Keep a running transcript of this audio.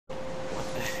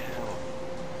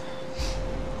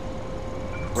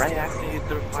right after you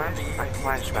threw flash, I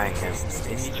flashbang him,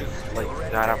 and he just like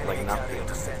got up like nothing.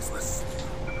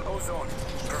 Ozone,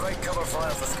 provide cover fire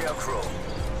for Scarecrow.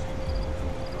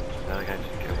 The other guy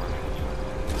just killed him.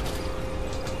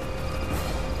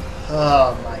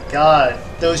 Oh my god,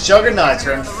 those juggernauts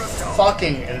are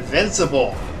fucking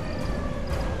invincible.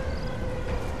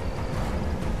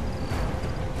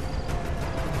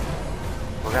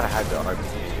 We gotta hide the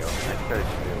RPG, yo. I started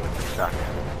shooting with the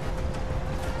shotgun.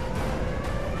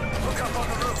 Look up on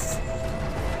the roof.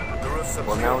 The roof's up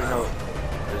Well, now we here. know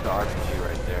there's the RPG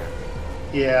right there.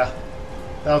 Yeah,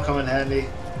 that'll come in handy.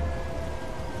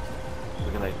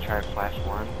 We can like try flash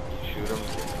one, shoot him,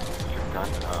 get your gun,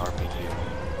 RPG.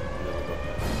 And then we go.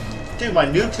 Dude, my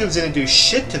nuke tubes didn't do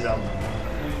shit to them.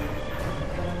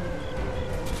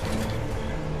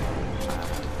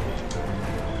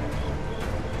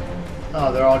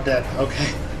 Oh, they're all dead.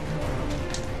 Okay.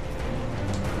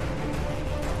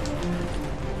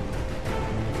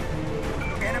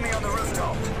 Enemy on the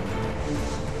rooftop.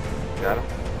 Got him?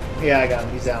 Yeah, I got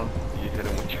him. He's down. You hit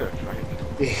him with your right?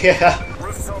 Yeah.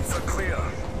 Rooftops are clear.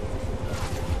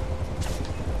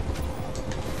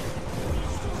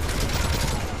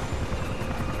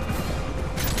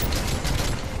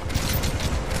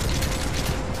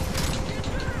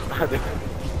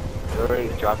 They're already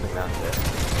dropping down there.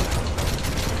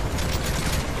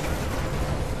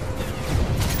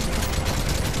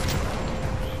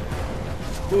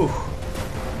 Ooh.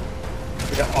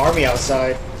 There's an army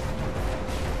outside.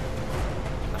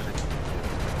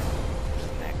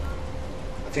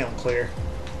 I think I'm clear.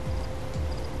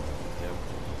 Yep.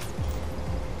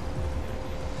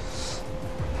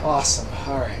 Awesome.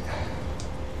 Alright.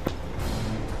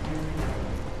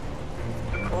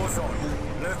 Ozone,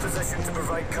 move position to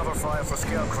provide cover fire for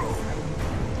Scarecrow.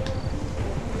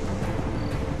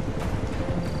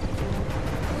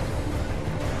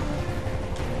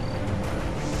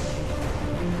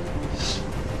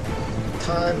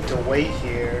 Time to wait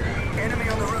here. Enemy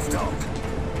on the rooftop.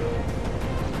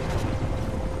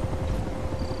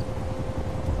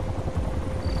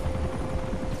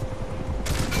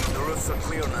 The roofs are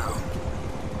clear now.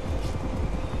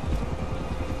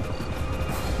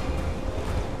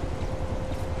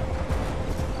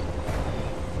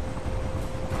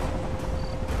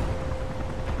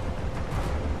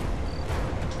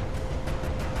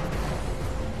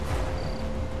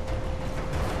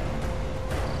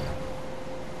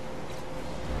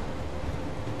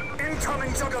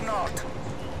 Incoming Juggernaut!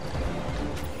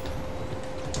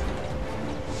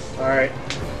 Alright.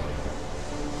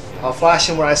 I'll flash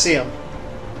him when I see him.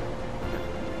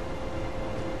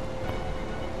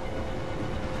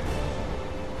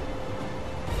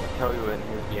 I'll tell you when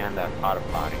he's behind that auto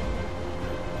body.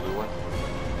 Blue one.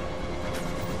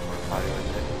 Or body right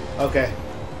there. Okay.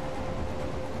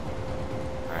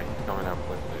 Alright, he's coming up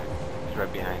with it. He's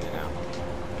right behind it now.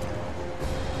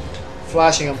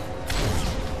 Flashing him.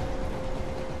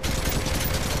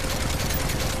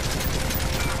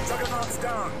 Juggernaut's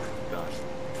down. Done.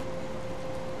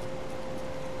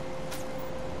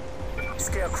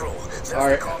 Scarecrow, there's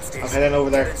Alright, the comm station. I'm heading over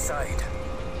there. Get inside.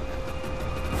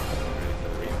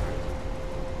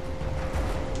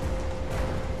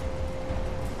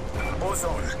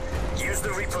 Ozone, use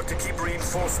the Reaper to keep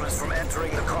reinforcements from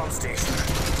entering the comm station.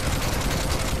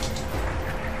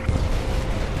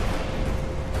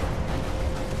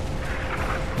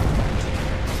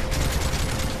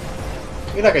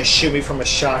 You're not gonna shoot me from a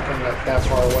shotgun like that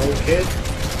far away, kid.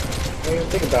 Don't even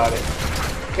think about it.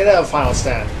 Get out of final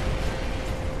stand.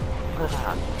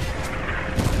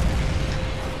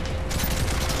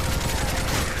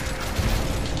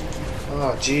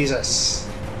 Oh, Jesus.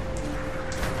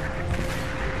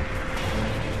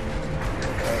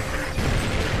 Okay.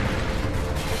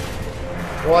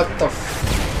 What the f...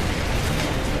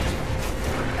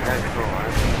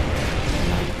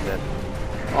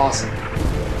 Awesome.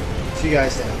 See you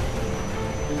guys then.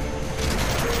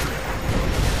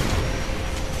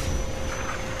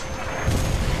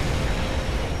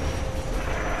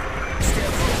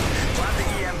 Scarecrow, plant the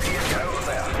EMP and get out of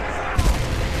there.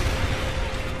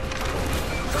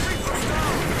 The Reaper's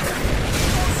down!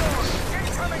 Ozone,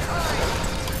 incoming high!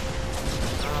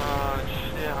 Oh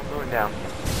shit, I'm going down.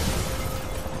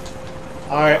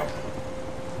 Alright.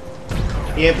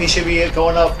 EMP should be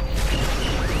going up.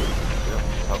 Yep.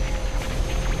 Oh.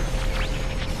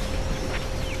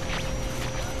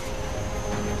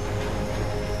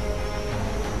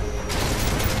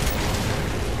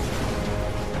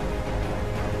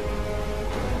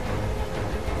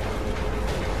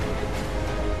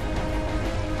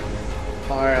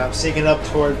 Alright, I'm sneaking up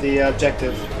toward the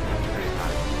objective.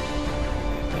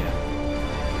 Yeah.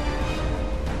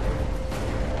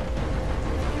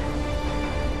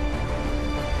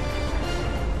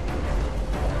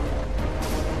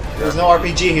 There's no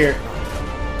RPG here.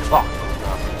 Fuck.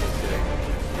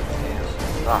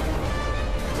 Ah.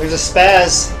 There's a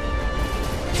spaz.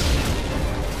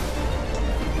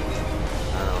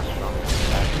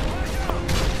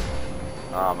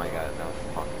 Oh my god, that was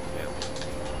fucking fail.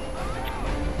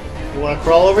 You wanna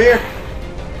crawl over here?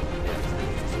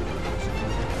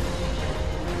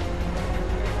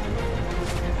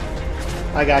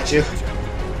 I got you.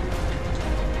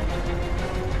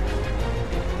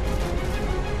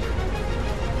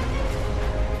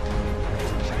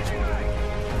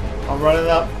 I'm running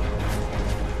up.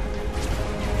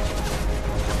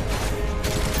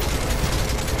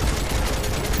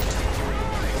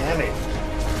 Damn it.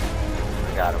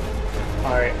 I got him.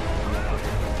 Alright.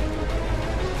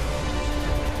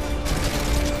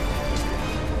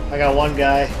 I got one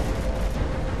guy.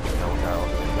 No, guy all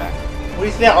the way back. Where do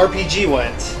you think that RPG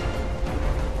went?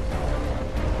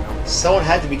 Someone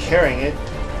had to be carrying it.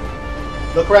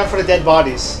 Look around for the dead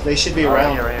bodies. They should be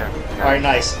around. Right here. Alright,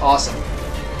 nice. Awesome. Yep.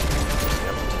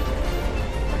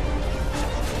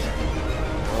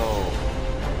 Oh.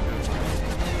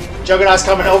 Juggernaut's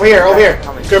coming. Over here, over here.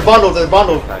 They're bundled, they're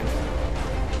bundled.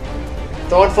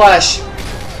 Throwing flash.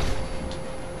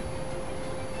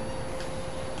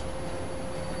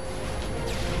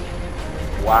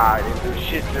 Wow, I didn't do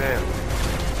shit to him.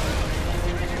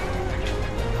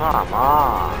 Come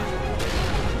on.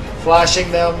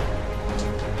 Flashing them.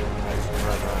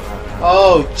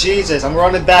 Oh, Jesus. I'm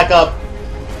running back up.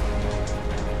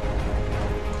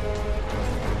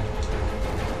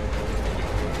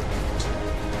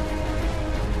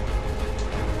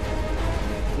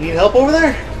 You need help over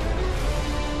there?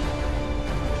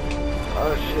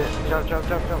 Oh shit. Jump.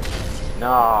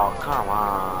 No, come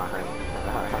on.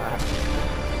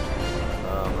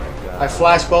 Oh my god. I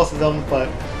flashed both of them, but...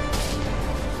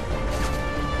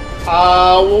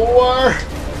 war!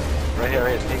 Right here.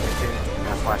 Take it.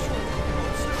 That's flash.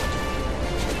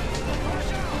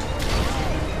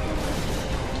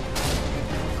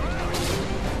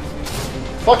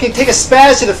 Fucking take a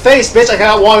spaz to the face, bitch! I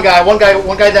got one guy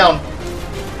down.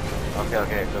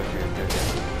 Okay, good.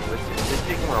 Let's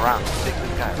take him around. Take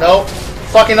this guy. No.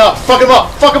 Fuck him up.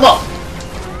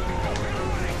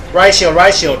 Riot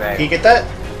shield. Can you get that?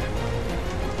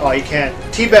 Oh, you can't.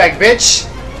 Teabag, bitch!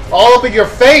 All up in your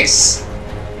face!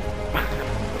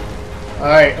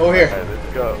 Alright, over here. Alright,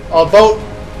 let's go. Oh, boat.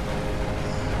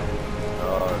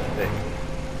 Oh, sick.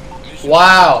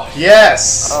 Wow,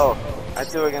 yes! Oh, I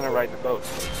thought we were gonna ride the boat.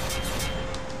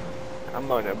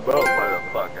 I'm on a boat,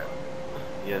 motherfucker.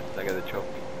 Yes, I got a trophy.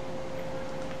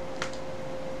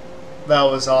 That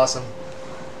was awesome.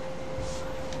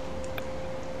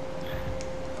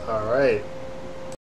 Alright.